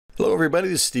Hello everybody,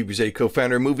 this is Steve Bruzzetti,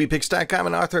 co-founder of MoviePix.com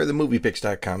and author of the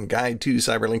MoviePix.com Guide to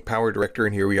CyberLink PowerDirector,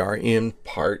 and here we are in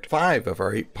part 5 of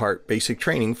our 8-part basic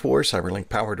training for CyberLink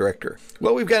PowerDirector.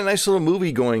 Well, we've got a nice little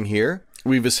movie going here.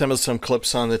 We've assembled some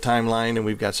clips on the timeline, and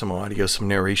we've got some audio, some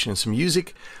narration, and some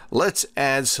music. Let's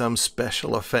add some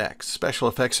special effects. Special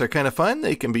effects are kind of fun.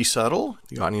 They can be subtle.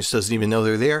 The audience doesn't even know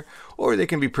they're there, or they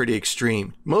can be pretty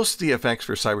extreme. Most of the effects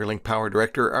for CyberLink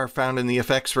PowerDirector are found in the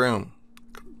effects room.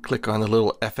 Click on the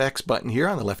little FX button here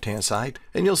on the left-hand side,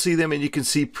 and you'll see them, and you can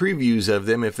see previews of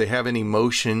them. If they have any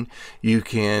motion, you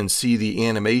can see the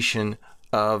animation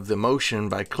of the motion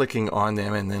by clicking on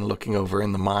them and then looking over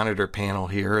in the monitor panel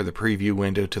here, or the preview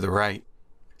window to the right.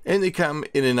 And they come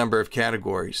in a number of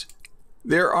categories.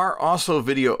 There are also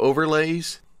video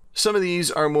overlays. Some of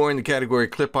these are more in the category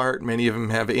clip art. Many of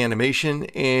them have animation,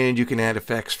 and you can add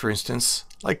effects, for instance,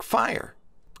 like fire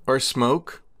or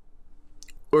smoke,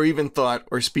 or even thought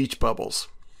or speech bubbles.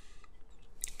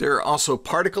 There are also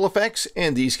particle effects,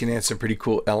 and these can add some pretty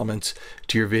cool elements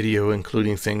to your video,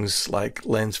 including things like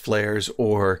lens flares,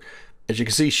 or, as you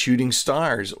can see, shooting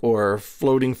stars or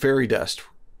floating fairy dust,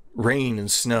 rain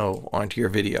and snow onto your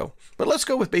video. But let's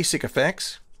go with basic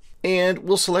effects, and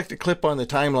we'll select a clip on the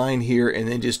timeline here and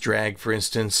then just drag, for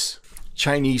instance,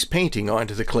 Chinese painting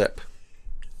onto the clip.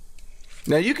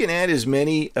 Now you can add as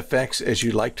many effects as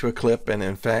you like to a clip, and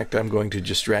in fact I'm going to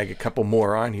just drag a couple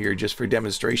more on here just for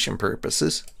demonstration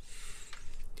purposes.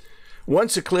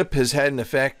 Once a clip has had an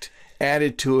effect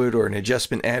added to it or an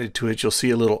adjustment added to it, you'll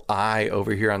see a little eye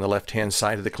over here on the left hand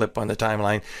side of the clip on the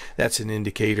timeline. That's an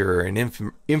indicator, or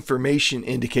an information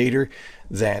indicator,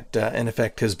 that an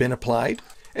effect has been applied.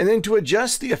 And then to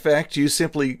adjust the effect, you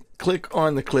simply click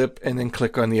on the clip and then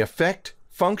click on the effect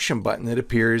function button that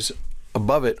appears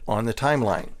above it on the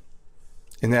timeline,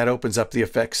 and that opens up the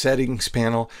effect settings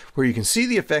panel where you can see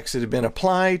the effects that have been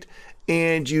applied,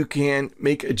 and you can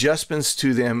make adjustments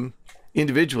to them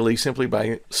individually simply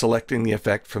by selecting the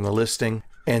effect from the listing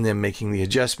and then making the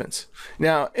adjustments.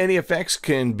 Now, any effects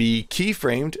can be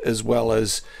keyframed as well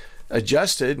as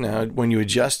adjusted. Now, when you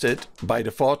adjust it, by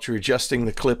default you're adjusting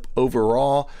the clip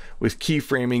overall. With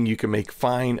keyframing, you can make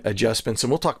fine adjustments, and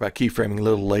we'll talk about keyframing a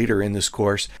little later in this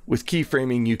course. With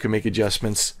keyframing, you can make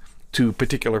adjustments to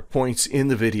particular points in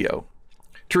the video.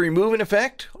 To remove an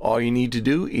effect, all you need to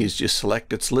do is just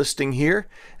select its listing here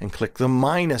and click the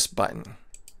minus button,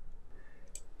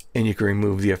 and you can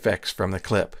remove the effects from the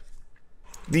clip.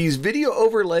 These video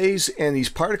overlays and these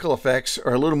particle effects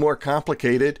are a little more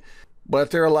complicated, but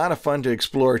they're a lot of fun to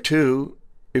explore too.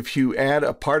 If you add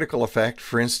a particle effect,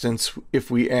 for instance,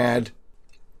 if we add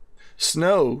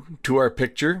snow to our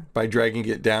picture by dragging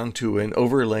it down to an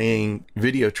overlaying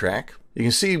video track, you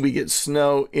can see we get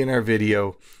snow in our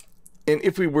video. And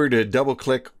if we were to double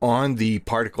click on the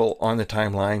particle on the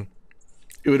timeline,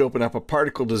 it would open up a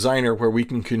particle designer where we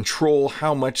can control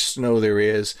how much snow there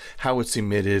is, how it's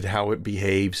emitted, how it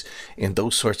behaves, and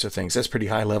those sorts of things. That's pretty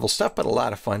high level stuff, but a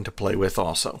lot of fun to play with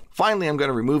also. Finally, I'm going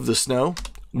to remove the snow.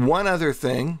 One other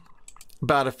thing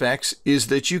about effects is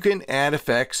that you can add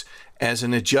effects as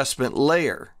an adjustment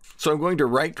layer. So I'm going to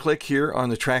right click here on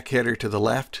the track header to the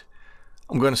left.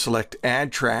 I'm going to select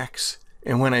Add Tracks.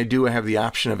 And when I do, I have the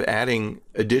option of adding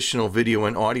additional video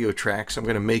and audio tracks. I'm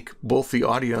going to make both the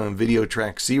audio and video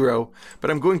track 0,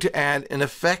 but I'm going to add an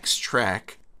effects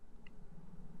track.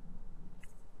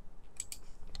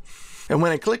 And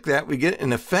when I click that, we get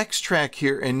an effects track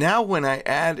here. And now when I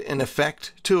add an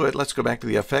effect to it, let's go back to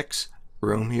the effects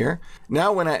room here.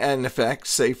 Now when I add an effect,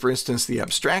 say for instance the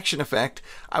abstraction effect,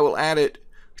 I will add it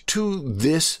to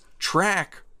this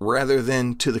track rather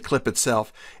than to the clip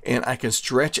itself, and I can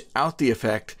stretch out the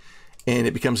effect and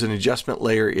it becomes an adjustment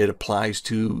layer. It applies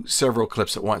to several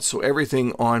clips at once. So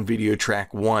everything on video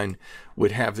track 1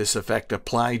 would have this effect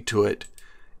applied to it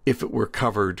if it were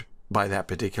covered by that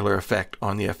particular effect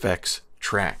on the effects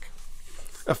track.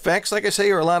 Effects, like I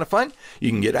say, are a lot of fun. You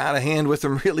can get out of hand with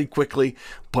them really quickly,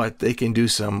 but they can do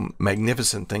some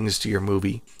magnificent things to your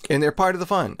movie, and they're part of the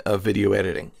fun of video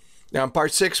editing. Now in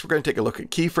part 6, we're going to take a look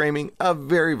at keyframing, a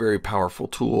very, very powerful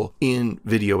tool in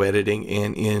video editing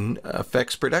and in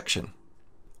effects production.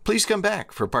 Please come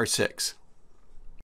back for part 6.